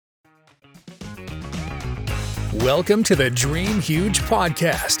Welcome to the Dream Huge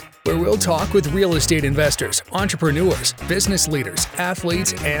podcast, where we'll talk with real estate investors, entrepreneurs, business leaders,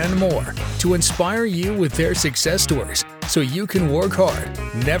 athletes, and more to inspire you with their success stories so you can work hard,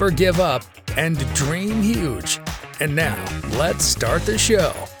 never give up, and dream huge. And now, let's start the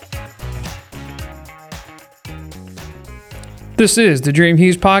show. This is the Dream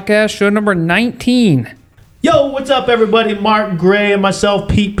Huge podcast, show number 19. Yo, what's up, everybody? Mark Gray and myself,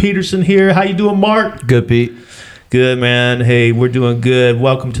 Pete Peterson here. How you doing, Mark? Good, Pete. Good, man. Hey, we're doing good.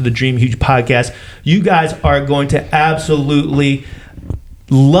 Welcome to the Dream Huge podcast. You guys are going to absolutely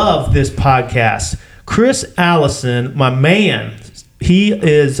love this podcast. Chris Allison, my man, he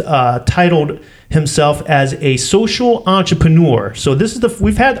is titled himself as a social entrepreneur. So this is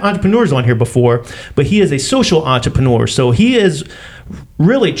we've had entrepreneurs on here before, but he is a social entrepreneur. So he is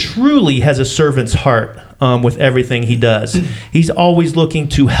really, truly has a servant's heart with everything he does. He's always looking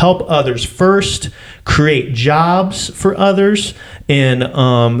to help others first, create jobs for others, and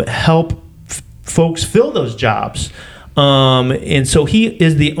help folks fill those jobs. And so he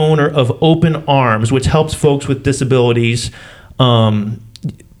is the owner of Open Arms, which helps folks with disabilities earn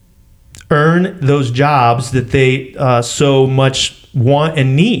those jobs that they so much want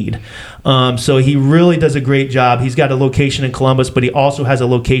and need. So he really does a great job. He's got a location in Columbus, but he also has a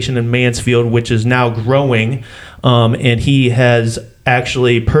location in Mansfield, which is now growing. And he has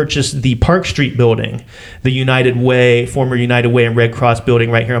actually purchased the Park Street building, the United Way, former United Way and Red Cross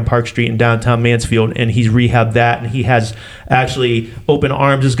building right here on Park Street in downtown Mansfield. And he's rehabbed that. And he has actually Open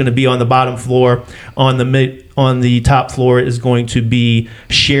Arms is going to be on the bottom floor. On the top floor is going to be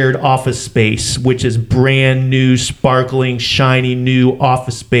shared office space, which is brand new, sparkling, shiny new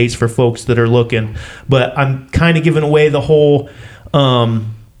office space for folks that are looking. But I'm kind of giving away the whole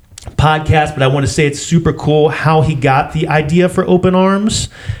podcast, but I want to say it's super cool how he got the idea for Open Arms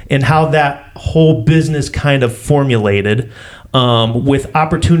and how that whole business kind of formulated with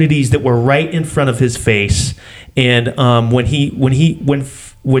opportunities that were right in front of his face. And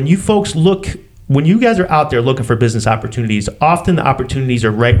when you guys are out there looking for business opportunities, often the opportunities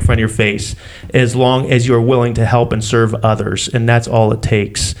are right in front of your face as long as you're willing to help and serve others. And that's all it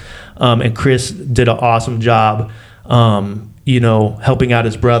takes. And Chris did an awesome job, helping out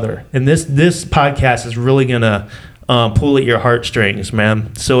his brother. And this podcast is really going to pull at your heartstrings,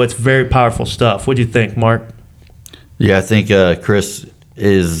 man. So it's very powerful stuff. What do you think, Mark? Yeah, I think Chris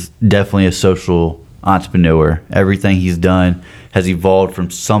is definitely a social entrepreneur. Everything he's done has evolved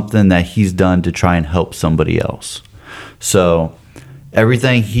from something that he's done to try and help somebody else. So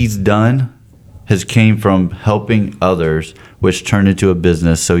everything he's done has came from helping others, which turned into a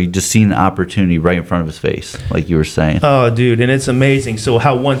business. So he just seen an opportunity right in front of his face, like you were saying. Oh, dude, and it's amazing. So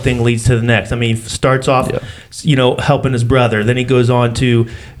how one thing leads to the next. I mean, starts off, helping his brother. Then he goes on to,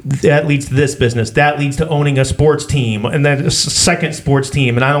 that leads to this business. That leads to owning a sports team, and then a second sports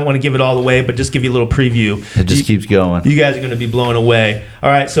team. And I don't want to give it all away, but just give you a little preview. It just keeps going. You guys are going to be blown away. All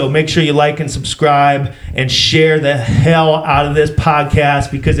right, so make sure you like and subscribe and share the hell out of this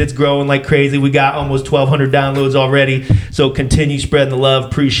podcast because it's growing like crazy. We got almost 1,200 downloads already. So continue spreading the love.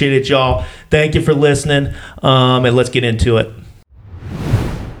 Appreciate it, y'all. Thank you for listening. And let's get into it.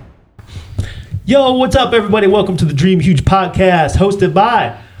 Yo, what's up, everybody? Welcome to the Dream Huge podcast, hosted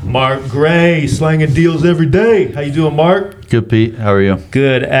by Mark Gray, slanging deals every day. How you doing, Mark? Good, Pete. How are you?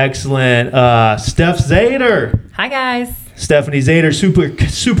 Good, excellent. Steph Zader. Hi, guys. Stephanie Zader,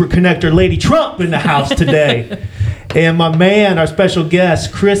 super connector Lady Trump in the house today. And my man, our special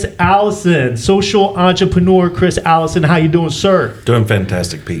guest, Chris Allison, social entrepreneur Chris Allison. How you doing, sir? Doing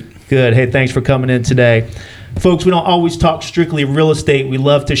fantastic, Pete. Good. Hey, thanks for coming in today. Folks, we don't always talk strictly real estate. We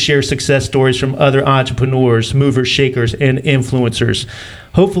love to share success stories from other entrepreneurs, movers, shakers, and influencers.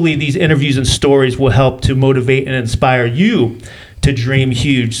 Hopefully, these interviews and stories will help to motivate and inspire you to dream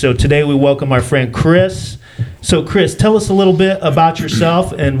huge. So today we welcome our friend Chris. So Chris, tell us a little bit about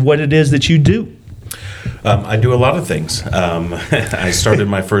yourself and what it is that you do. I do a lot of things. I started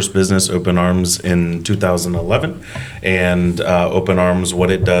my first business, Open Arms, in 2011. And Open Arms, what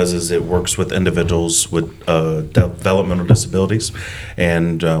it does is it works with individuals with developmental disabilities.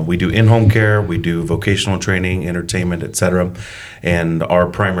 And we do in-home care, we do vocational training, entertainment, etc. And our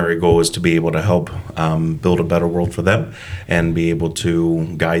primary goal is to be able to help build a better world for them and be able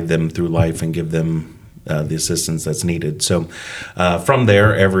to guide them through life and give them the assistance that's needed. So from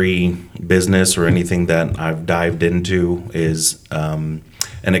there, every business or anything that I've dived into is an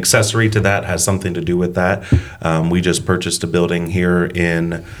accessory to that, has something to do with that. We just purchased a building here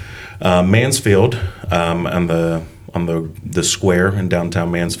in Mansfield on the the square in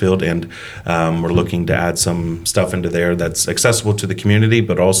downtown Mansfield, and we're looking to add some stuff into there that's accessible to the community,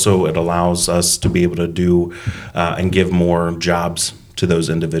 but also it allows us to be able to do and give more jobs to those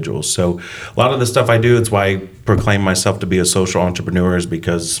individuals. So a lot of the stuff I do, it's why I proclaim myself to be a social entrepreneur, is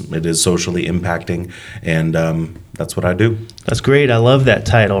because it is socially impacting, and that's what I do. That's great. I love that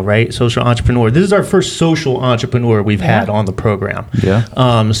title, right? Social entrepreneur. This is our first social entrepreneur we've had on the program.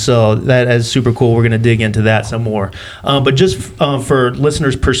 Yeah. So that is super cool. We're going to dig into that some more. But just for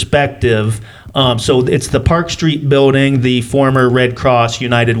listeners' perspective, so it's the Park Street building, the former Red Cross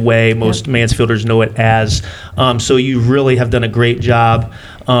United Way. Most Mansfielders know it as. So you really have done a great job,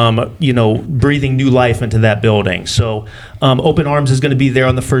 breathing new life into that building. So Open Arms is going to be there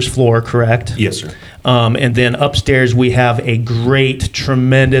on the first floor, correct? Yes, sir. And then upstairs we have a great,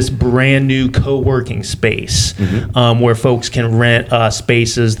 tremendous, brand new co-working space where folks can rent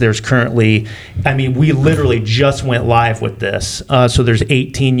spaces. There's currently, we literally just went live with this. So there's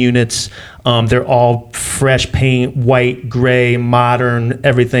 18 units. They're all fresh paint, white, gray, modern,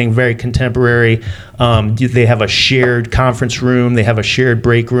 everything very contemporary. They have a shared conference room. They have a shared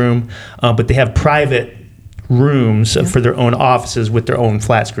break room, but they have private rooms for their own offices with their own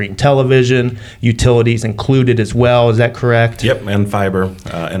flat screen television, utilities included as well. Is that correct? Yep, and fiber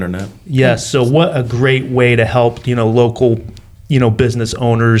internet. Yes. So what a great way to help, local, business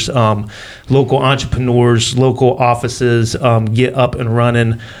owners, local entrepreneurs, local offices get up and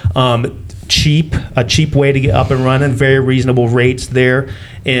running. A cheap way to get up and running, very reasonable rates there.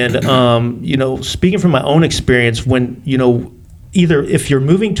 And, speaking from my own experience, when, either if you're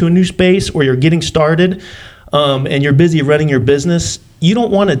moving to a new space or you're getting started, and you're busy running your business, you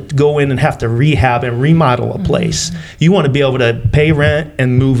don't want to go in and have to rehab and remodel a place. You want to be able to pay rent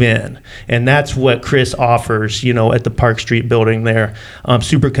and move in. And that's what Chris offers, at the Park Street building there.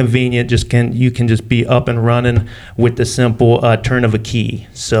 Super convenient. You can just be up and running with the simple turn of a key.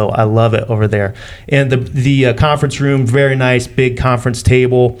 So I love it over there. And the conference room, very nice, big conference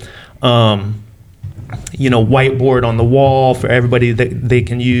table. Whiteboard on the wall for everybody that they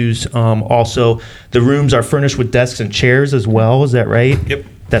can use. Also, the rooms are furnished with desks and chairs as well. Is that right? Yep.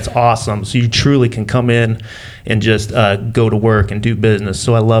 That's awesome. So you truly can come in and just go to work and do business.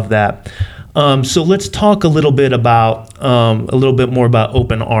 So I love that. So let's talk a little bit more about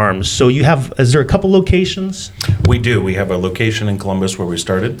Open Arms. So is there a couple locations? We do. We have a location in Columbus where we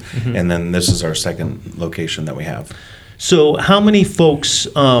started, and then this is our second location that we have. So how many folks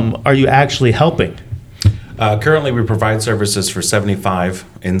are you actually helping? Currently, we provide services for 75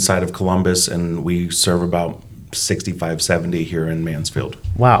 inside of Columbus, and we serve about 65, 70 here in Mansfield.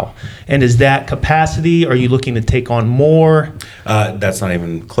 Wow. And is that capacity? Are you looking to take on more? That's not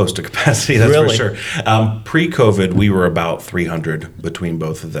even close to capacity, that's Really? for sure. Pre-COVID, we were about 300 between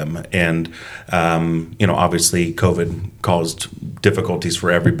both of them. And, obviously COVID caused difficulties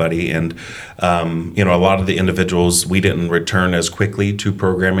for everybody. And, a lot of the individuals, we didn't return as quickly to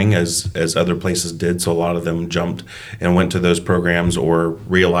programming as other places did. So a lot of them jumped and went to those programs or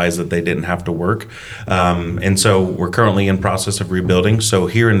realized that they didn't have to work. And so we're currently in process of rebuilding. So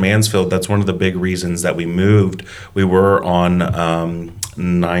here in Mansfield, that's one of the big reasons that we moved. We were on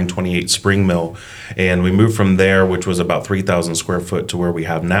 928 Spring Mill, and we moved from there, which was about 3,000 square foot, to where we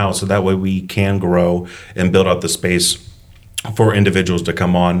have now. So that way we can grow and build out the space for individuals to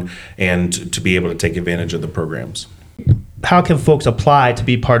come on and to be able to take advantage of the programs. How can folks apply to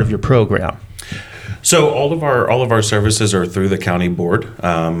be part of your program? So all of our services are through the county board,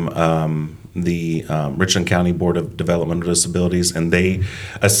 the Richland County Board of Developmental Disabilities, and they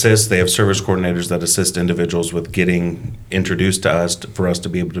assist. They have service coordinators that assist individuals with getting introduced to us for us to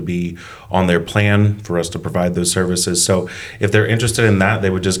be able to be on their plan, for us to provide those services. So if they're interested in that, they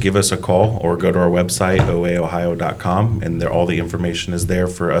would just give us a call or go to our website, oaohio.com, and all the information is there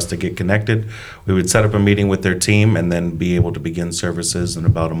for us to get connected. We would set up a meeting with their team and then be able to begin services in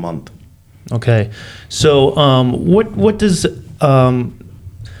about a month. Okay. So what does...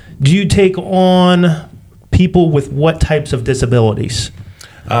 do you take on people with what types of disabilities?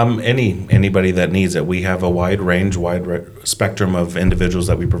 Anybody that needs it. We have a wide spectrum of individuals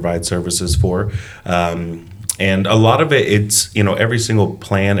that we provide services for. And a lot of it's, every single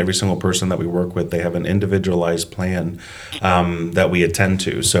plan, every single person that we work with, they have an individualized plan that we attend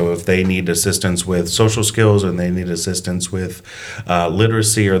to. So if they need assistance with social skills, or they need assistance with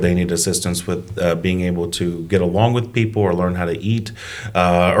literacy, or they need assistance with being able to get along with people, or learn how to eat,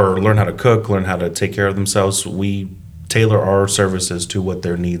 or learn how to cook, learn how to take care of themselves, we tailor our services to what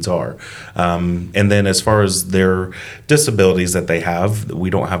their needs are. And then as far as their disabilities that they have, we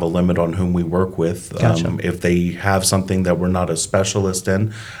don't have a limit on whom we work with. Gotcha. If they have something that we're not a specialist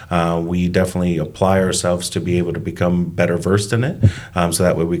in, we definitely apply ourselves to be able to become better versed in it, so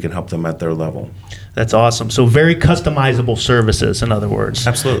that way we can help them at their level. That's awesome. So very customizable services, in other words.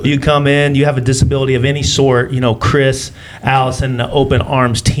 Absolutely. You come in, you have a disability of any sort, Chris, Allison, the Open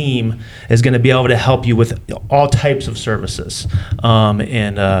Arms team is going to be able to help you with all types of services,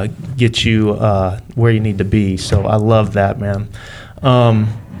 and get you where you need to be. So I love that, man.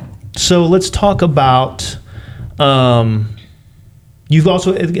 So let's talk about, you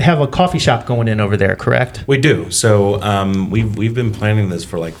also have a coffee shop going in over there, correct? We do. So we've been planning this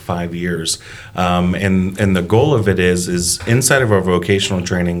for like 5 years, and the goal of it is inside of our vocational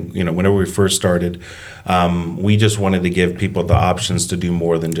training. Whenever we first started, we just wanted to give people the options to do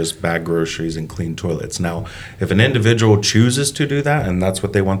more than just bag groceries and clean toilets. Now, if an individual chooses to do that and that's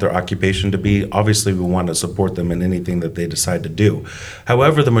what they want their occupation to be, obviously we want to support them in anything that they decide to do.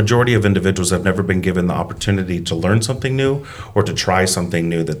 However, the majority of individuals have never been given the opportunity to learn something new or to try something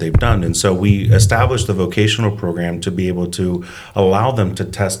new that they've done. And so we established the vocational program to be able to allow them to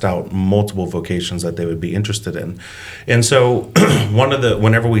test out multiple vocations that they would be interested in. And so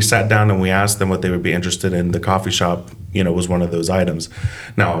whenever we sat down and we asked them what they would be interested in, the coffee shop, was one of those items.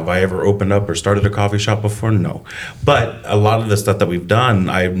 Now, have I ever opened up or started a coffee shop before? No. But a lot of the stuff that we've done,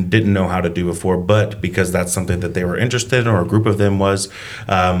 I didn't know how to do before, but because that's something that they were interested in, or a group of them was,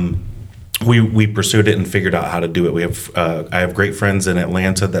 we pursued it and figured out how to do it. I have great friends in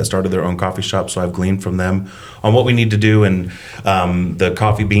Atlanta that started their own coffee shop, so I've gleaned from them on what we need to do. And the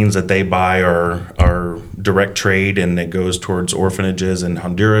coffee beans that they buy are direct trade, and it goes towards orphanages in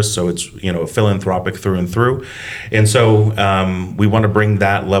Honduras. So it's philanthropic through and through. And so we want to bring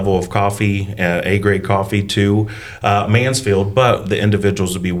that level of coffee, A-grade coffee, to Mansfield, but the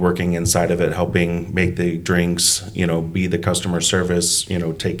individuals will be working inside of it, helping make the drinks, be the customer service,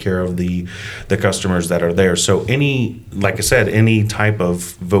 take care of the customers that are there. So like I said, any type of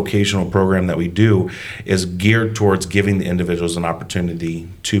vocational program that we do is geared towards giving the individuals an opportunity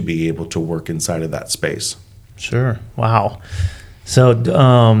to be able to work inside of that space. Sure. Wow. So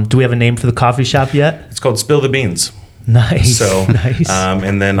do we have a name for the coffee shop yet? It's called Spill the Beans. Nice. So, nice.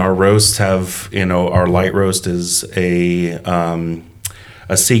 And then our roasts have, our light roast is a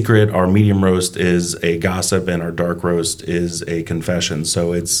secret, our medium roast is a gossip, and our dark roast is a confession.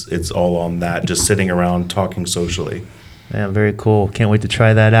 So it's all on that, just sitting around talking socially. Yeah, very cool. Can't wait to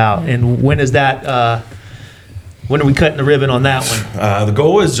try that out. And when is that? When are we cutting the ribbon on that one? The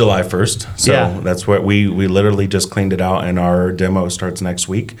goal is July 1st. So yeah. That's what we literally just cleaned it out, and our demo starts next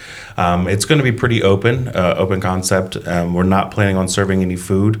week. It's going to be pretty open concept. We're not planning on serving any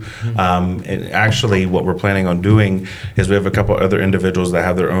food. And actually, what we're planning on doing is we have a couple other individuals that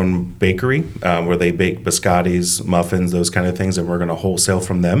have their own bakery where they bake biscottis, muffins, those kind of things, and we're going to wholesale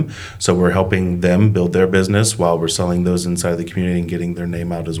from them. So we're helping them build their business while we're selling those inside the community and getting their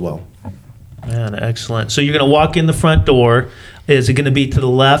name out as well. Man, excellent. So you're going to walk in the front door. Is it going to be to the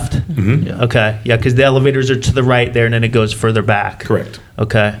left? Mm-hmm. Okay. Yeah, because the elevators are to the right there, and then it goes further back. Correct.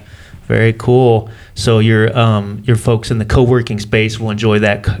 Okay. Very cool. So your folks in the co-working space will enjoy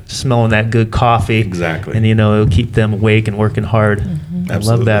that, smelling that good coffee. Exactly. And, it'll keep them awake and working hard. I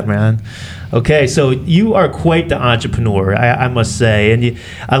love that, man. Okay, so you are quite the entrepreneur, I must say. And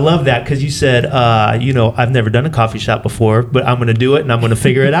I love that because you said, I've never done a coffee shop before, but I'm going to do it and I'm going to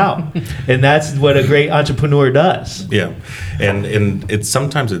figure it out. And that's what a great entrepreneur does. Yeah. And it's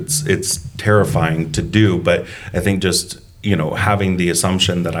sometimes it's terrifying to do, but I think just having the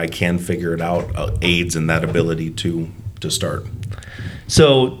assumption that I can figure it out aids in that ability to start.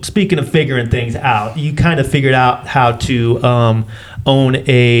 So speaking of figuring things out, you kind of figured out how to own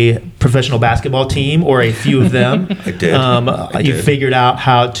a professional basketball team, or a few of them. I did. You figured out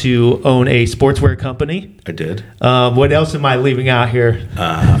how to own a sportswear company. I did. What else am I leaving out here?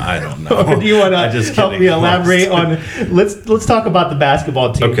 I don't know. Do you want to help me elaborate on? Let's talk about the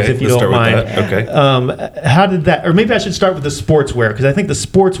basketball teams, okay, if you let's don't start mind. With that. Okay. How did that? Or maybe I should start with the sportswear, because I think the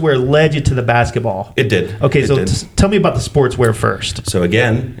sportswear led you to the basketball. It did. Okay, it so did. Tell me about the sportswear first. So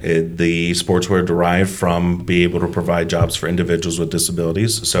again, the sportswear derived from being able to provide jobs for individuals with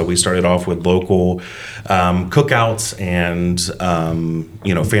disabilities. So we started off with local cookouts and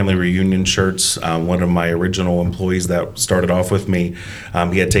family reunion shirts. One of my original employees that started off with me,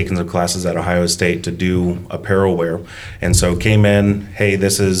 he had taken some classes at Ohio State to do apparel wear, and so came in. Hey,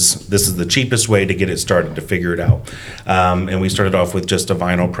 this is the cheapest way to get it started, to figure it out. And we started off with just a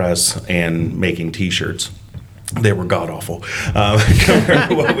vinyl press and making T-shirts. They were god awful compared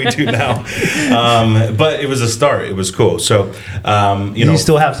to what we do now, but it was a start. It was cool. So, you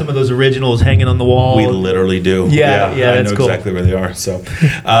still have some of those originals hanging on the wall. We literally do. Yeah, I that's know cool. exactly where they are. So,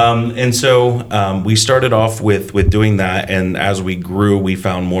 we started off with doing that, and as we grew, we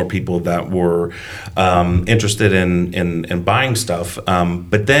found more people that were interested in buying stuff.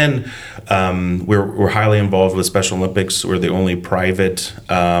 But then we're highly involved with Special Olympics. We're the only private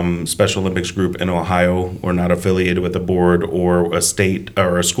Special Olympics group in Ohio. We're not affiliated with a board or a state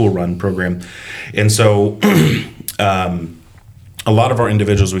or a school run program. And so a lot of our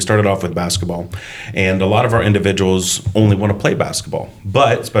individuals, we started off with basketball, and a lot of our individuals only want to play basketball.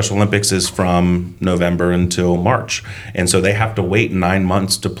 But Special Olympics is from November until March. And so they have to wait 9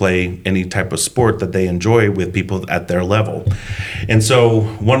 months to play any type of sport that they enjoy with people at their level. And so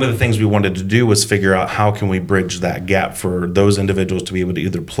one of the things we wanted to do was figure out how can we bridge that gap for those individuals to be able to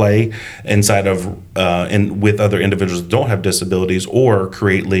either play inside of with other individuals that don't have disabilities, or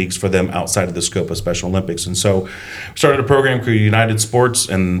create leagues for them outside of the scope of Special Olympics. And so we started a program called United Sports,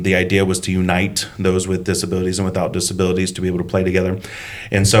 and the idea was to unite those with disabilities and without disabilities to be able to play together.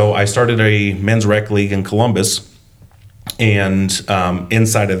 And so I started a men's rec league in Columbus. And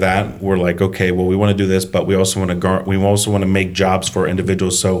inside of that, we're like, okay, well, we want to do this, but we also want to make jobs for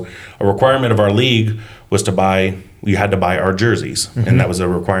individuals. So a requirement of our league was you had to buy our jerseys, and that was a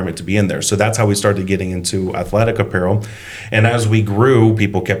requirement to be in there. So that's how we started getting into athletic apparel. And as we grew,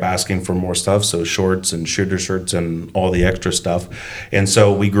 people kept asking for more stuff, so shorts and shooter shirts and all the extra stuff. And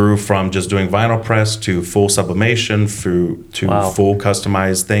so we grew from just doing vinyl press to full sublimation to full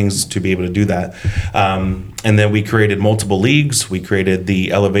customized things to be able to do that. And then we created multiple leagues. We created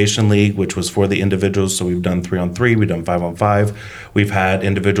the Elevation League, which was for the individuals. So we've done 3-on-3, we've done 5-on-5. We've had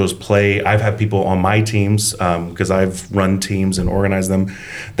individuals play. I've had people on my teams, because I've run teams and organized them,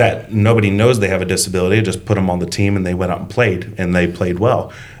 that nobody knows they have a disability. I just put them on the team, and they went out and played, and they played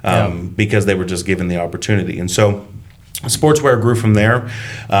well because they were just given the opportunity. And so Sportswear grew from there,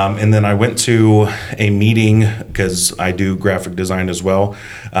 and then I went to a meeting because I do graphic design as well.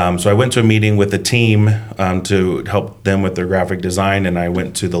 So I went to a meeting with a team to help them with their graphic design, and I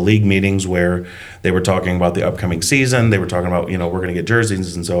went to the league meetings where they were talking about the upcoming season. They were talking about, we're going to get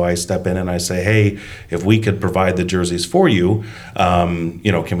jerseys, and so I step in and I say, hey, if we could provide the jerseys for you,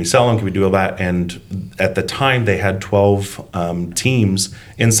 can we sell them? Can we do all that? And at the time, they had 12 teams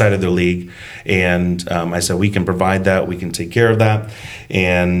inside of their league, and I said, we can provide that. We can take care of that.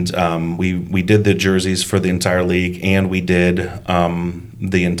 And we did the jerseys for the entire league, and we did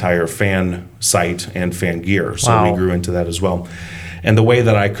the entire fan site and fan gear. So we grew into that as well. And the way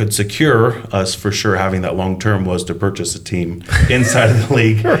that I could secure us for sure having that long term was to purchase a team inside of the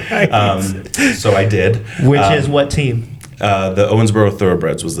league. Right. So I did. Which is what team? The Owensboro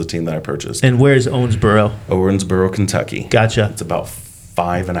Thoroughbreds was the team that I purchased. And where's Owensboro? Owensboro, Kentucky. Gotcha. It's about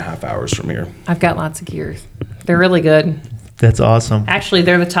 5.5 hours from here. I've got lots of gears. They're really good. That's awesome. Actually,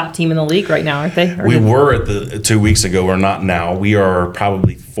 they're the top team in the league right now, aren't they? We were at 2 weeks ago. We're not now. We are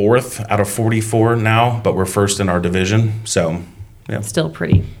probably 4th out of 44 now, but we're 1st in our division. So, yeah. It's still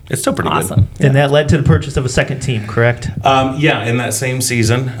pretty awesome. Good. And that led to the purchase of a second team, correct? In that same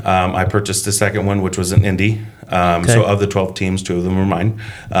season, I purchased the second one, which was in Indy. So of the 12 teams, 2 of them were mine,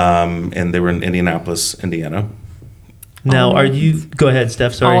 and they were in Indianapolis, Indiana. Now, go ahead,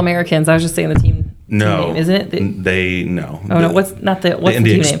 Steph, sorry. All-Americans. I was just saying the team name, isn't it? No. What's the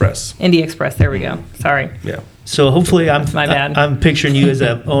Indy team Express. name? Indy Express, there we go. Sorry. Yeah. So hopefully my bad. I'm picturing you as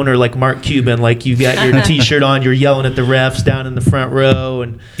an owner like Mark Cuban, like you got your T-shirt on, you're yelling at the refs down in the front row,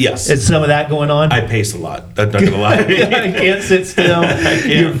 and yes, it's some of that going on. I pace a lot. I'm not gonna lie. I can't sit still.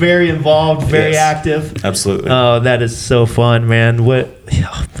 You're very involved, very active. Absolutely. Oh, that is so fun, man.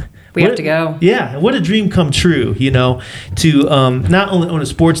 We have to go. Yeah, what a dream come true, to not only own a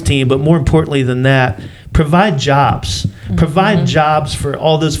sports team, but more importantly than that, provide jobs. Mm-hmm. Provide jobs for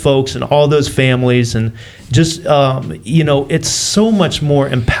all those folks and all those families. And just, it's so much more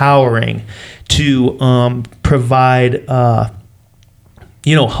empowering to provide,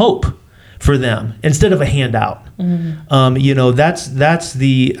 hope for them instead of a handout. Mm-hmm. That's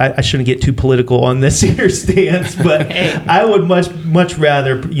the, I shouldn't get too political on this here stance, but I would much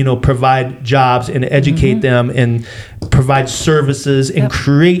rather, provide jobs and educate them and provide services and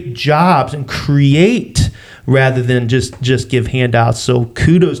create jobs and create rather than just give handouts. So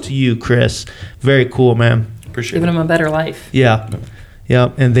kudos to you, Chris. Very cool, man. Appreciate Giving them a better life. Yeah.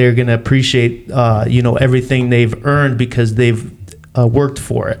 Yeah. And they're going to appreciate, everything they've earned because they've worked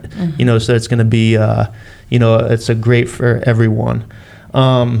for it, so it's going to be, it's a great for everyone.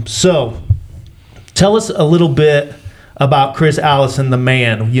 So tell us a little bit about Chris Allison, the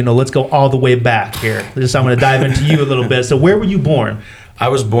man. Let's go all the way back here. I'm going to dive into you a little bit. So where were you born? I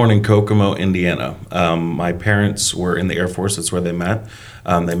was born in Kokomo, Indiana. My parents were in the Air Force. That's where they met.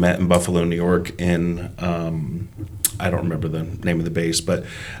 They met in Buffalo, New York in, I don't remember the name of the base, but,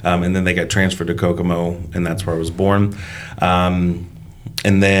 and then they got transferred to Kokomo, and that's where I was born.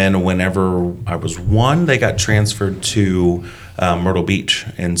 And then whenever I was 1, they got transferred to Myrtle Beach.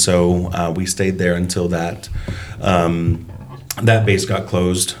 And so we stayed there until that base got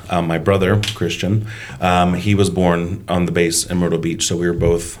closed. My brother, Christian, he was born on the base in Myrtle Beach. So we were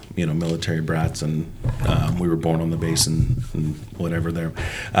both, military brats, and we were born on the base and whatever there.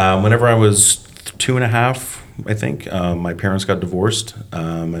 Whenever I was 2.5, I think, my parents got divorced.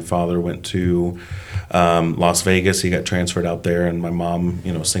 My father went to Las Vegas. He got transferred out there, and my mom,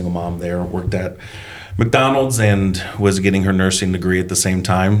 single mom there, worked at McDonald's and was getting her nursing degree at the same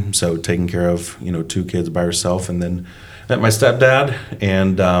time. So taking care of, 2 kids by herself. And then met my stepdad,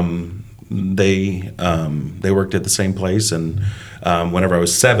 and they worked at the same place. And whenever I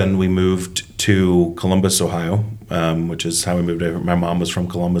was 7, we moved to Columbus, Ohio, which is how we moved over. My mom was from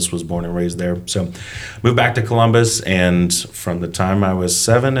Columbus, was born and raised there. So moved back to Columbus, and from the time I was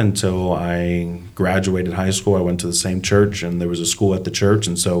 7 until I graduated high school, I went to the same church, and there was a school at the church,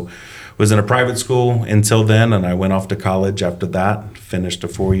 and so was in a private school until then, and I went off to college after that, finished a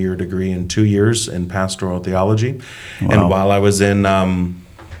 4-year degree in 2 years in pastoral theology. Wow. And while I was in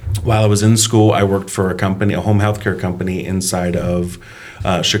school, I worked for a home healthcare company inside of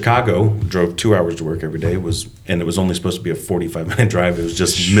Chicago. Drove 2 hours to work every day. It was only supposed to be a 45-minute drive. It was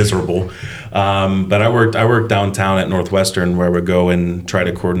just miserable. But I worked downtown at Northwestern, where I would go and try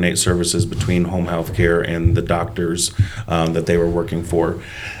to coordinate services between home healthcare and the doctors that they were working for.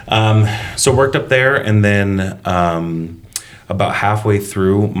 So worked up there, and then about halfway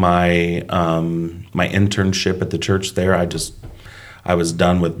through my internship at the church there, I was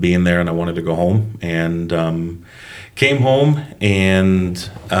done with being there, and I wanted to go home, and came home, and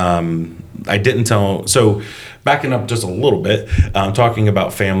I didn't tell. So backing up just a little bit, talking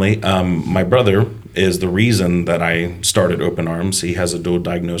about family, my brother is the reason that I started Open Arms. He has a dual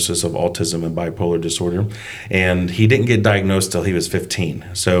diagnosis of autism and bipolar disorder, and he didn't get diagnosed till he was 15.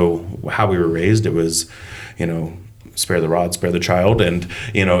 So how we were raised, it was, spare the rod, spare the child. And,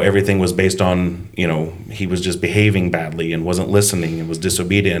 everything was based on, he was just behaving badly and wasn't listening and was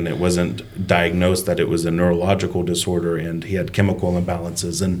disobedient. It wasn't diagnosed that it was a neurological disorder, and he had chemical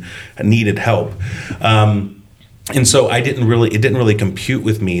imbalances and needed help. And so it didn't really compute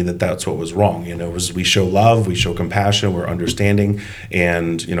with me that that's what was wrong. It was, we show love, we show compassion, we're understanding,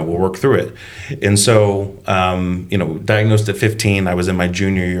 and, we'll work through it. And so, diagnosed at 15, I was in my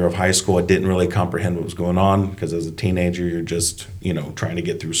junior year of high school. I didn't really comprehend what was going on, because as a teenager, you're just, trying to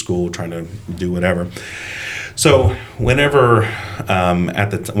get through school, trying to do whatever. So whenever,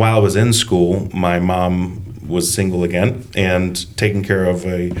 while I was in school, my mom was single again, and taking care of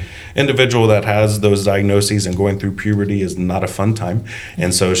a individual that has those diagnoses and going through puberty is not a fun time.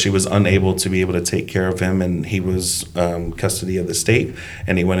 And so she was unable to be able to take care of him, and he was custody of the state,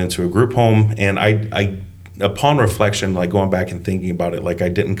 and he went into a group home. And I upon reflection, like going back and thinking about it, like I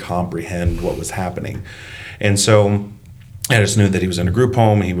didn't comprehend what was happening. And so I just knew that he was in a group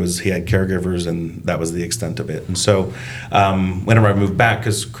home. He had caregivers, and that was the extent of it. And so whenever I moved back,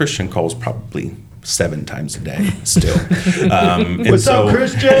 because Christian calls probably 7 times a day still. What's up,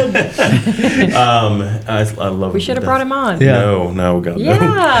 Christian? I love. We should have brought him on. Yeah. No, God, yeah,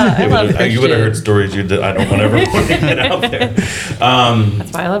 no. I love Christian. You would have heard stories I don't want to ever get out there.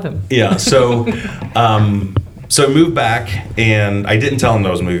 That's why I love him. Yeah. So I moved back, and I didn't tell him that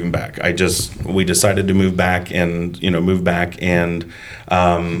I was moving back. We decided to move back, and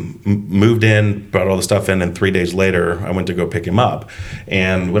moved in, brought all the stuff in, and 3 days later, I went to go pick him up.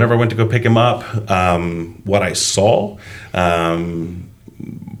 And whenever I went to go pick him up, what I saw, I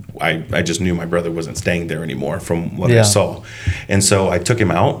just knew my brother wasn't staying there anymore from what I saw. And so I took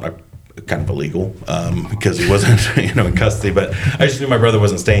him out. Kind of illegal because he wasn't in custody, but I just knew my brother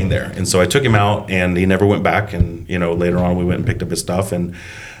wasn't staying there. And so I took him out, and he never went back. And later on we went and picked up his stuff, and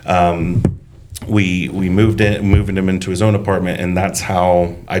we moved him into his own apartment. And that's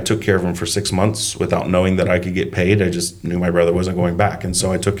how I took care of him for 6 months without knowing that I could get paid. I just knew my brother wasn't going back, and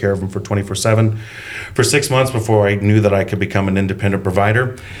so I took care of him for 24/7 for 6 months before I knew that I could become an independent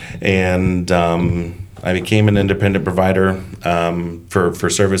provider. And I became an independent provider for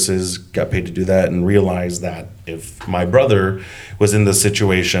services, got paid to do that, and realized that if my brother was in this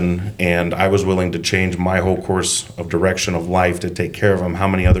situation and I was willing to change my whole course of direction of life to take care of him, how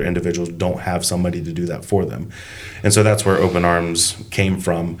many other individuals don't have somebody to do that for them? And so that's where Open Arms came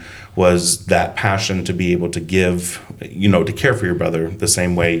from, was that passion to be able to give, to care for your brother the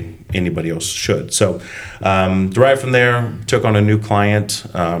same way anybody else should. So derived from there, took on a new client,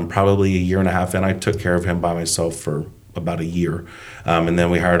 probably a year and a half in. I took care of him by myself for about a year. And then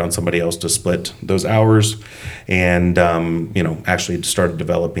we hired on somebody else to split those hours and, actually started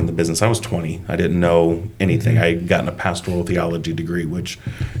developing the business. I was 20. I didn't know anything. I had gotten a pastoral theology degree, which,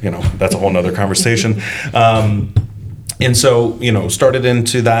 that's a whole nother conversation. And so, started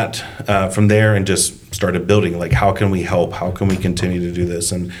into that from there and just started building, like, how can we help? How can we continue to do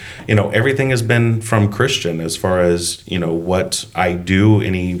this? And, everything has been from Christian as far as, what I do,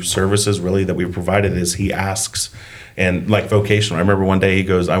 any services really that we've provided is he asks. And like vocational, I remember one day he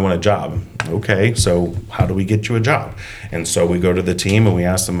goes, I want a job. Okay, so how do we get you a job? And so we go to the team and we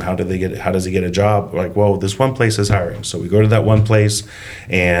ask them, how does he get a job? We're like, well, this one place is hiring. So we go to that one place,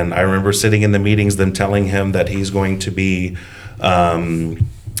 and I remember sitting in the meetings, them telling him that he's going to be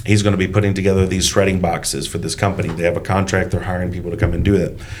putting together these shredding boxes for this company. They have a contract, they're hiring people to come and do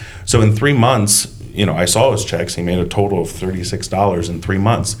it. So in 3 months, I saw his checks. He made a total of $36 in 3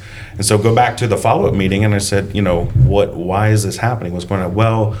 months. And so go back to the follow-up meeting, and I said, why is this happening? What's going on?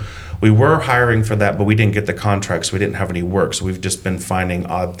 Well, we were hiring for that, but we didn't get the contract, so we didn't have any work. So we've just been finding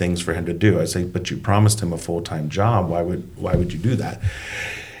odd things for him to do. I say, but you promised him a full-time job. Why would you do that?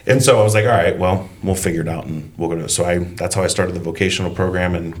 And so I was like, all right, well, we'll figure it out, and we'll go. So that's how I started the vocational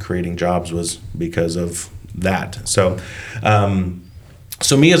program, and creating jobs was because of that. So,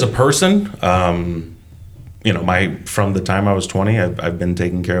 so me as a person, from the time I was 20, I've been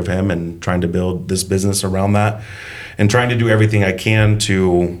taking care of him and trying to build this business around that, and trying to do everything I can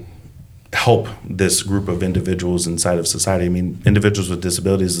to help this group of individuals inside of society. I mean, individuals with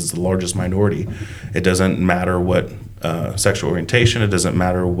disabilities is the largest minority. It doesn't matter what sexual orientation, it doesn't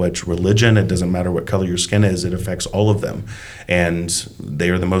matter which religion, it doesn't matter what color your skin is, it affects all of them. And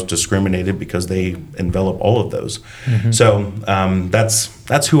they are the most discriminated because they envelop all of those. Mm-hmm. So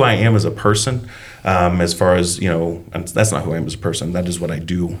that's who I am as a person. As far as, that's not who I am as a person. That is what I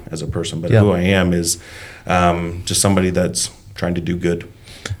do as a person. But who I am is just somebody that's trying to do good.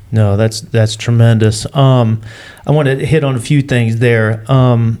 No, that's tremendous. I want to hit on a few things there.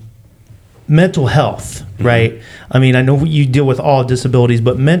 Mental health, right? Mm-hmm. I mean, I know you deal with all disabilities,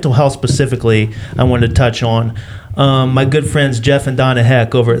 but mental health specifically, I wanted to touch on. My good friends Jeff and Donna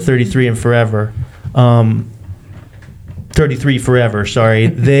Heck over at 33 Forever, sorry.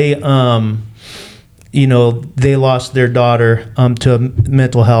 They, they lost their daughter to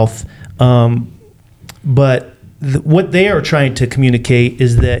mental health, but what they are trying to communicate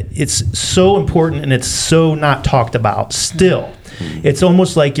is that it's so important and it's so not talked about still. It's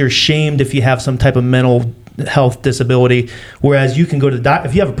almost like you're shamed if you have some type of mental health disability, whereas you can go to the doctor.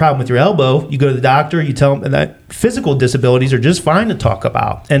 If you have a problem with your elbow, you go to the doctor, you tell them that physical disabilities are just fine to talk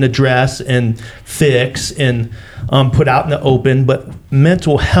about and address and fix and put out in the open, but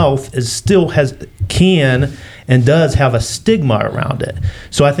mental health can and does have a stigma around it.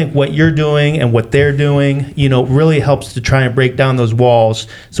 So I think what you're doing and what they're doing, really helps to try and break down those walls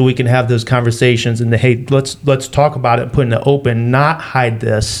so we can have those conversations and hey, let's talk about it and put it in the open, not hide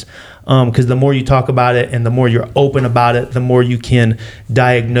this. Because the more you talk about it and the more you're open about it, the more you can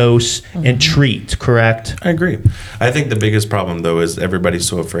diagnose and treat, correct? I agree. I think the biggest problem, though, is everybody's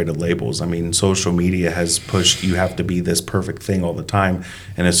so afraid of labels. I mean, social media has pushed you have to be this perfect thing all the time.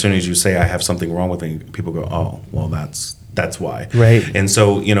 And as soon as you say, I have something wrong with me, people go, oh, well, that's why. Right. And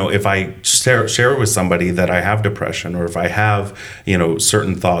so, if I share with somebody that I have depression, or if I have,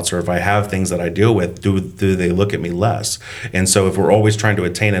 certain thoughts, or if I have things that I deal with, do they look at me less? And so if we're always trying to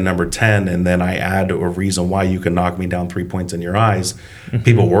attain a number 10 and then I add a reason why you can knock me down 3 points in your eyes,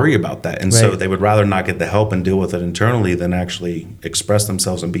 people worry about that. And so they would rather not get the help and deal with it internally than actually express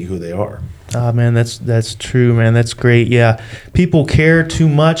themselves and be who they are. Oh, man, that's true, man. That's great. Yeah. People care too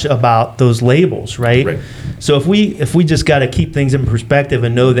much about those labels, right? So if we just got to keep things in perspective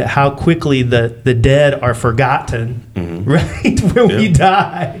and know that how quickly the dead are forgotten, right? When we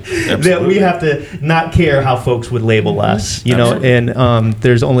die, that we have to not care how folks would label us, and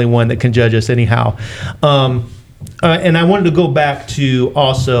there's only one that can judge us anyhow. And I wanted to go back to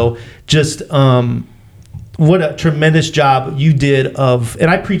also just what a tremendous job you did and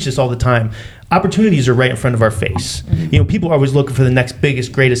I preach this all the time, opportunities are right in front of our face. People are always looking for the next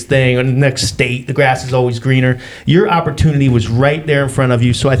biggest, greatest thing, or the next state. The grass is always greener. Your opportunity was right there in front of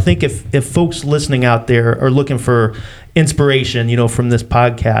you. So I think if folks listening out there are looking for inspiration, from this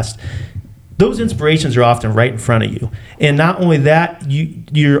podcast, those inspirations are often right in front of you. And not only that,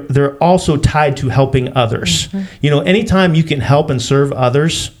 they're also tied to helping others. Anytime you can help and serve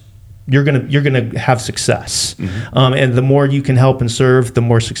others, you're gonna have success. And the more you can help and serve, the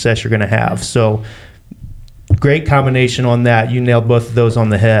more success you're gonna have. So great combination on that. You nailed both of those on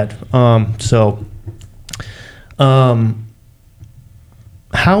the head.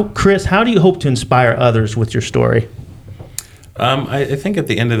 Chris, how do you hope to inspire others with your story? I think at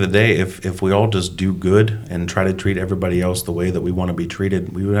the end of the day, if we all just do good and try to treat everybody else the way that we want to be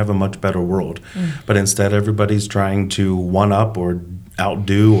treated, we would have a much better world. But instead, everybody's trying to one-up or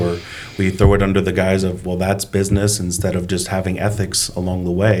outdo, or we throw it under the guise of, well, that's business, instead of just having ethics along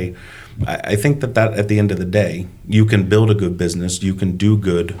the way. I think that at the end of the day, you can build a good business, you can do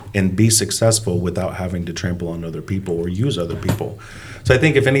good and be successful without having to trample on other people or use other people. So I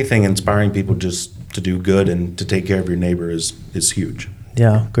think, if anything, inspiring people just to do good and to take care of your neighbor is huge.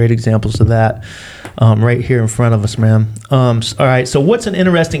 Yeah, great examples of that right here in front of us, man. All right, so what's an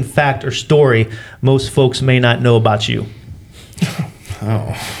interesting fact or story most folks may not know about you?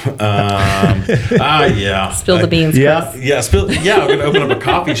 Yeah. Spill the beans, Chris. Yeah, I'm going to open up a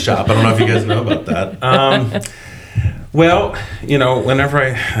coffee shop. I don't know if you guys know about that. Well, whenever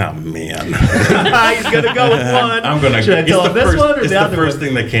oh man, he's gonna go with one. I'm gonna. Should I tell him this one or the other? The first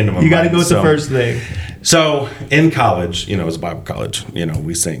thing that came to my mind. You got to go with the first thing. So in college, it was Bible college.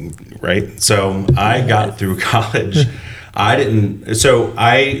 We sing, right? So I got through college.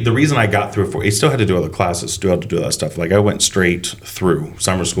 The reason I got through I still had to do other classes, still had to do all that stuff. Like, I went straight through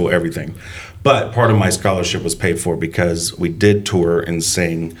summer school, everything. But part of my scholarship was paid for because we did tour and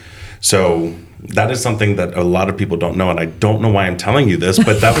sing. So that is something that a lot of people don't know, and I don't know why I'm telling you this,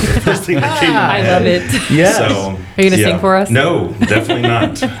 but that was the first thing that came to my head. I love it. Yeah. So, are you going to sing for us? No, definitely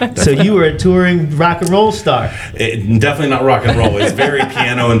not. So you were a touring rock and roll star. Definitely not rock and roll. It's very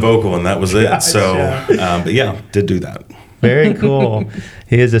piano and vocal, and that was it. Gotcha. So, but yeah, did do that. Very cool.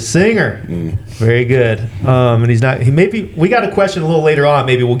 He is a singer. Very good. And he's not. We got a question a little later on.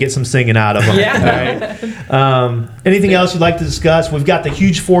 Maybe we'll get some singing out of him. Yeah. All right. Anything else you'd like to discuss? We've got the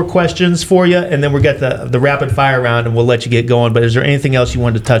huge 4 questions for you, and then we've got the rapid fire round, and we'll let you get going. But is there anything else you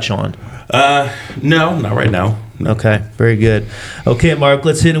wanted to touch on? No, not right now. No. Okay. Very good. Okay, Mark.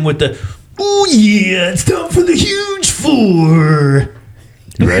 Let's hit him with the. Oh yeah! It's time for the huge 4.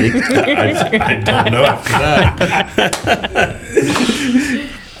 You ready? I don't know after that.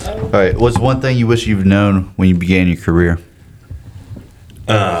 All right. What's one thing you wish you've known when you began your career?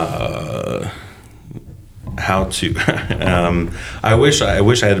 How to. I wish I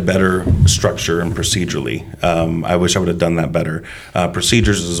had a better structure and procedurally. I wish I would have done that better.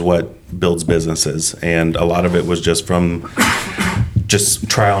 Procedures is what builds businesses, and a lot of it was just from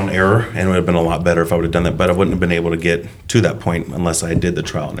trial and error, and it would have been a lot better if I would have done that, but I wouldn't have been able to get to that point unless I did the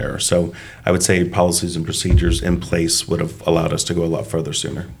trial and error. So I would say policies and procedures in place would have allowed us to go a lot further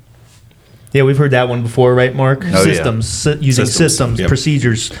sooner. Yeah, we've heard that one before, right, Mark? Oh, systems, using systems, yep.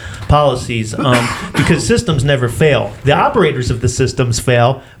 Procedures, policies, because systems never fail. The operators of the systems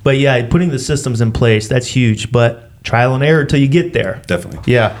fail, but yeah, putting the systems in place, that's huge. But trial and error till you get there.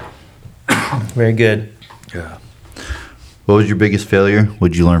 Definitely. Yeah. Very good. Yeah. What was your biggest failure?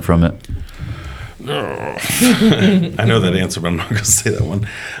 What'd you learn from it? I know that answer, but I'm not going to say that one.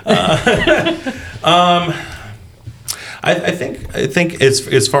 I think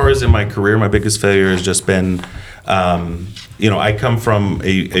as far as in my career, my biggest failure has just been, I come from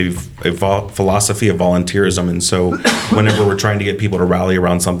a philosophy of volunteerism, and so whenever we're trying to get people to rally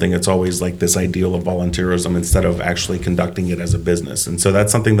around something, it's always like this ideal of volunteerism instead of actually conducting it as a business. And so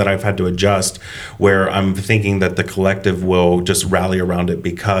that's something that I've had to adjust, where I'm thinking that the collective will just rally around it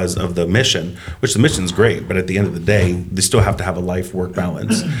because of the mission, which the mission's great, but at the end of the day, they still have to have a life-work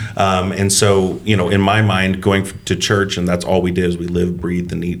balance. And so, in my mind, going to church, and that's all we did is we lived,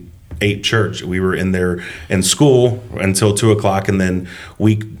 breathed, and ate church. We were in there in school until 2:00, and then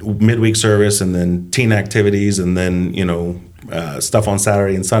midweek service, and then teen activities, and then stuff on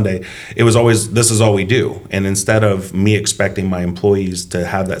Saturday and Sunday. It was always, this is all we do. And instead of me expecting my employees to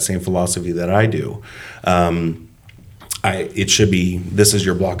have that same philosophy that I do, it should be, this is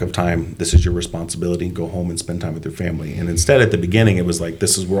your block of time, this is your responsibility, go home and spend time with your family. And instead, at the beginning, it was like,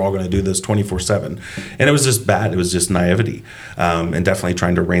 we're all going to do this 24/7. And it was just bad. It was just naivety. And definitely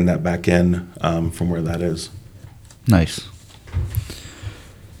trying to rein that back in from where that is. Nice.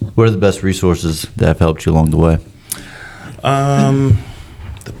 What are the best resources that have helped you along the way?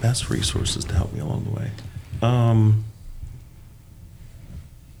 The best resources to help me along the way.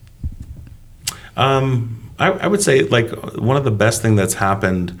 I would say like one of the best thing that's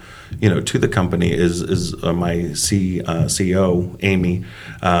happened, to the company is my CEO, Amy.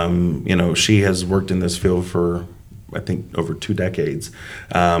 She has worked in this field for, I think, over 2 decades.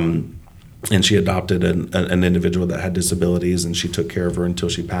 And she adopted an individual that had disabilities, and she took care of her until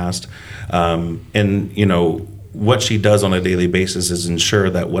she passed. What she does on a daily basis is ensure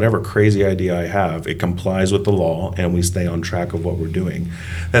that whatever crazy idea I have, it complies with the law and we stay on track of what we're doing.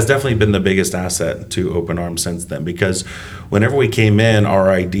 That's definitely been the biggest asset to Open Arms since then, because whenever we came in, our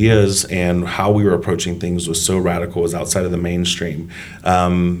ideas and how we were approaching things was so radical, was outside of the mainstream,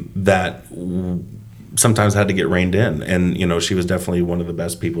 that sometimes had to get reined in. And, she was definitely one of the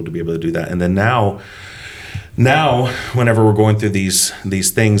best people to be able to do that. And then now, whenever we're going through these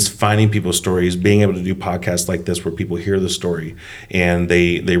things, finding people's stories, being able to do podcasts like this where people hear the story and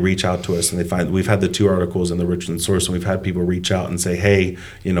they reach out to us, and we've had the 2 articles in the Richmond Source, and we've had people reach out and say, hey,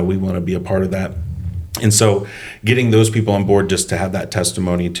 we want to be a part of that. And so getting those people on board just to have that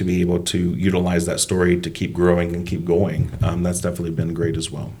testimony, to be able to utilize that story to keep growing and keep going, that's definitely been great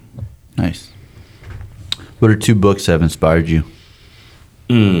as well. Nice. What are 2 books that have inspired you?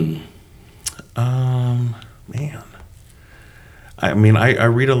 Man. I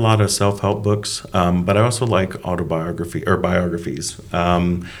read a lot of self-help books, but I also like biographies.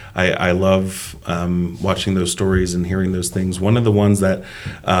 I love watching those stories and hearing those things. One of the ones that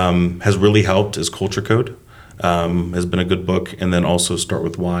has really helped is Culture Code. Has been a good book, and then also Start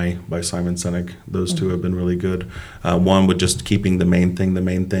With Why by Simon Sinek. Those 2 have been really good. One with just keeping the main thing,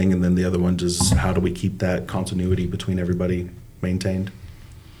 and then the other one just how do we keep that continuity between everybody maintained.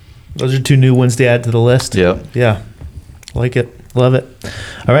 Those are 2 new ones to add to the list. Yeah. Like it. Love it.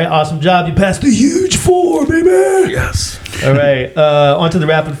 All right. Awesome job. You passed the huge 4, baby. Yes. All right. On to the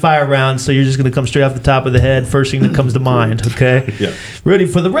rapid fire round. So you're just going to come straight off the top of the head. First thing that comes to mind. Okay. Yeah. Ready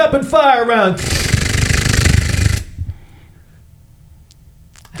for the rapid fire round.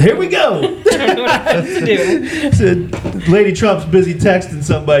 Here we go. I don't know what I have to do. So, Lady Trump's busy texting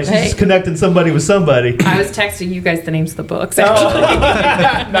somebody. She's just connecting somebody with somebody. I was texting you guys the names of the books, actually.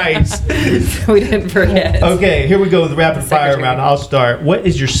 Nice. So we didn't forget. Okay, here we go with the rapid fire round. I'll start. What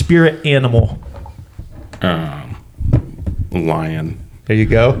is your spirit animal? Lion. There you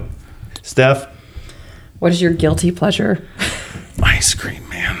go. Steph? What is your guilty pleasure? Ice cream,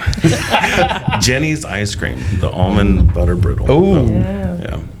 man. Jenny's ice cream, the almond butter brittle. Oh.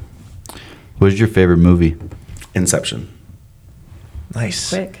 Yeah. What is your favorite movie? Inception. Nice.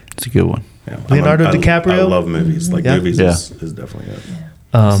 Quick. It's a good one. Yeah. Leonardo DiCaprio? I love movies. Movies Yeah. is definitely it.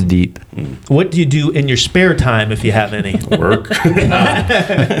 It's deep. What do you do in your spare time, if you have any? Work.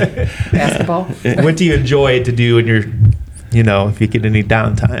 Basketball. What do you enjoy to do in your, if you get any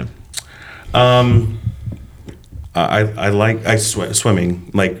downtime? I like swimming.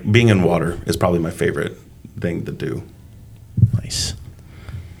 Like being in water is probably my favorite thing to do. Nice.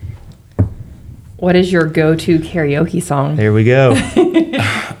 What is your go-to karaoke song? There we go.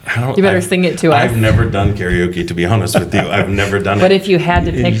 You better sing it to us. I've never done karaoke, to be honest with you. I've never done it. But if you had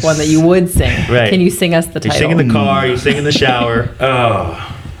to pick one that you would sing, Right. can you sing us the You title? sing in the car, you sing in the shower.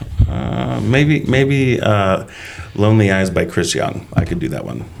 Maybe Lonely Eyes by Chris Young. I could do that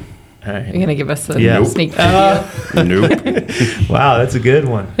one. All right. You're going to give us a Yeah. sneak preview? Nope. Wow, that's a good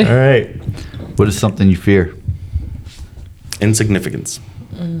one. All right. What is something you fear? Insignificance.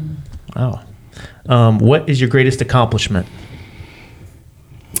 Wow. What is your greatest accomplishment?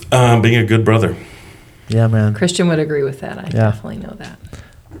 Being a good brother. Yeah, man. Christian would agree with that. I definitely know that.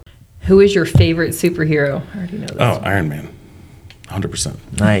 Who is your favorite superhero? I already know this. Oh, Iron Man. 100%.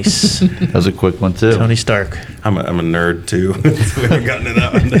 Nice. That was a quick one too. Tony Stark. I'm a nerd too. So we haven't gotten to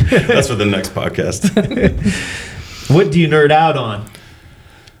that one. That's for the next podcast. What do you nerd out on?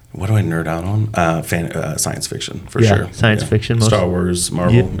 What do I nerd out on? Science fiction, for Yeah, sure. science fiction, Star Wars,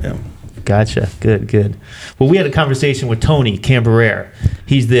 Marvel. Yeah. Gotcha. Good. Well, we had a conversation with Tony Camberere.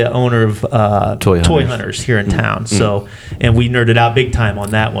 He's the owner of Toy Hunters here in town. So, and we nerded out big time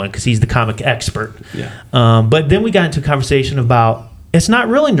on that one because he's the comic expert. Yeah. But then we got into a conversation about it's not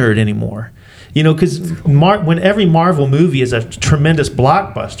really nerd anymore. Because when every Marvel movie is a tremendous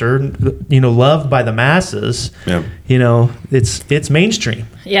blockbuster, loved by the masses, it's mainstream.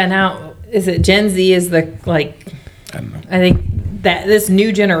 Yeah, now, is it Gen Z is the, I don't know. I think that this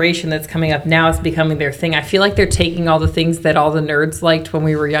new generation that's coming up now is becoming their thing. I feel like they're taking all the things that all the nerds liked when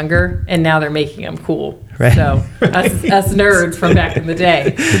we were younger, and now they're making them cool. Right. So us nerds from back in the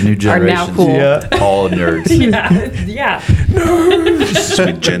day The new are now generation. cool. Yeah. All nerds. Yeah.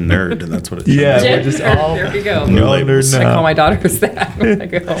 Sweet Gen Nerd, and that's what it's. Yeah. Gen we're just nerd, all there we go. we're all nerd I call now. my daughters that when I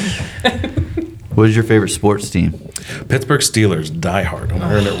go home. What is your favorite sports team? Pittsburgh Steelers, diehard. I'm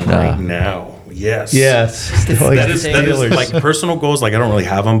wearing it right now. Yes. Yes. That is like personal goals. Like I don't really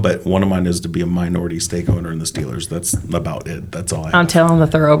have them, but one of mine is to be a minority stake owner in the Steelers. That's about it. That's all I have. I'm telling the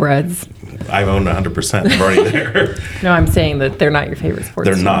thoroughbreds. I own 100%. I'm already there. No, I'm saying that they're not your favorite sports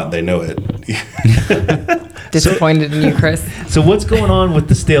They're team. not. They know it. Disappointed in you, Chris. So what's going on with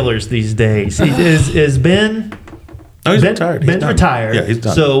the Steelers these days? Is Ben? Oh, he's retired. Ben's retired. Yeah, he's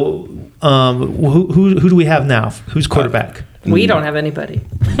done. So who do we have now? Who's quarterback? We don't have anybody.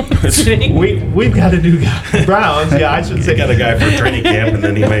 We've got a new guy. Browns, yeah, I should say. Got a guy for training camp, and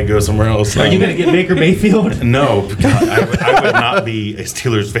then he may go somewhere else. Are you going to get Baker Mayfield? No, God, I would not be a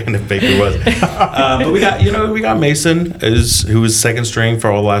Steelers fan if Baker was. But we got Mason, who was second string for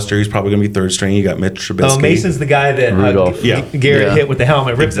all last year. He's probably going to be third string. You got Mitch Trubisky. Oh, Mason's the guy that Rudolph. Garrett hit with the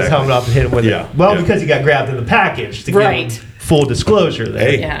helmet, ripped his helmet off and hit him with it. Well, because he got grabbed in the package. To Right. Give full disclosure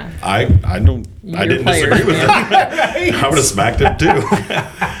there. Hey, Yeah. I didn't disagree with him. I would have smacked him too.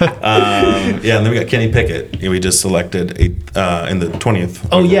 And then we got Kenny Pickett. We just selected in the 20th.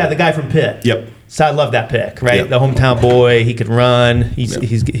 Oh yeah, the guy from Pitt. Yep. So I love that pick, right? Yep. The hometown boy. He could run. He's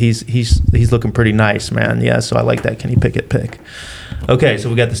looking pretty nice, man. Yeah, so I like that Kenny Pickett pick. Okay, so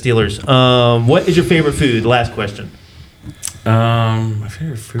we got the Steelers. What is your favorite food? Last question. My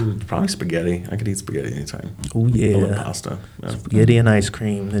favorite food, probably spaghetti. I could eat spaghetti anytime. Oh yeah, I love pasta. Yeah. Spaghetti and ice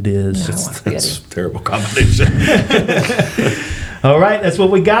cream. It is. That's a terrible combination. All right, that's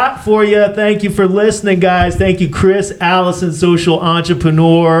what we got for you. Thank you for listening, guys. Thank you, Chris Allison, social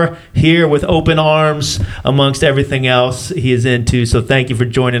entrepreneur here with Open Arms, amongst everything else he is into. So thank you for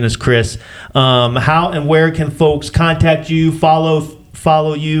joining us, Chris. How and where can folks contact you, follow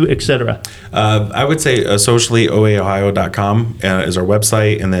you, etc.? I would say socially, oaohio.com is our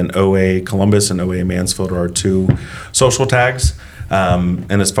website, and then OA Columbus and OA Mansfield are our two social tags.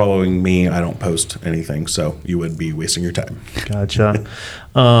 And as following me, I don't post anything, so you would be wasting your time. Gotcha.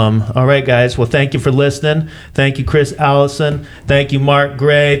 All right, guys. Well, thank you for listening. Thank you, Chris Allison. Thank you, Mark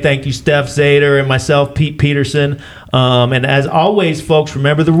Gray. Thank you, Steph Zader, and myself, Pete Peterson. And as always, folks,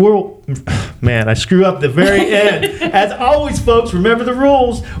 remember the rule. Man, I screw up the very end. As always, folks, remember the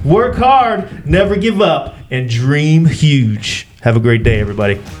rules. Work hard, never give up, and dream huge. Have a great day,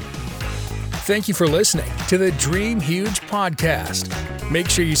 everybody. Thank you for listening to the Dream Huge podcast. Make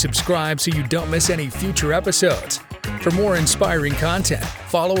sure you subscribe so you don't miss any future episodes. For more inspiring content,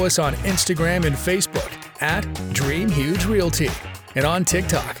 follow us on Instagram and Facebook at Dream Huge Realty and on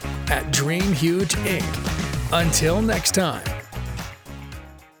TikTok at Dream Huge Inc. Until next time.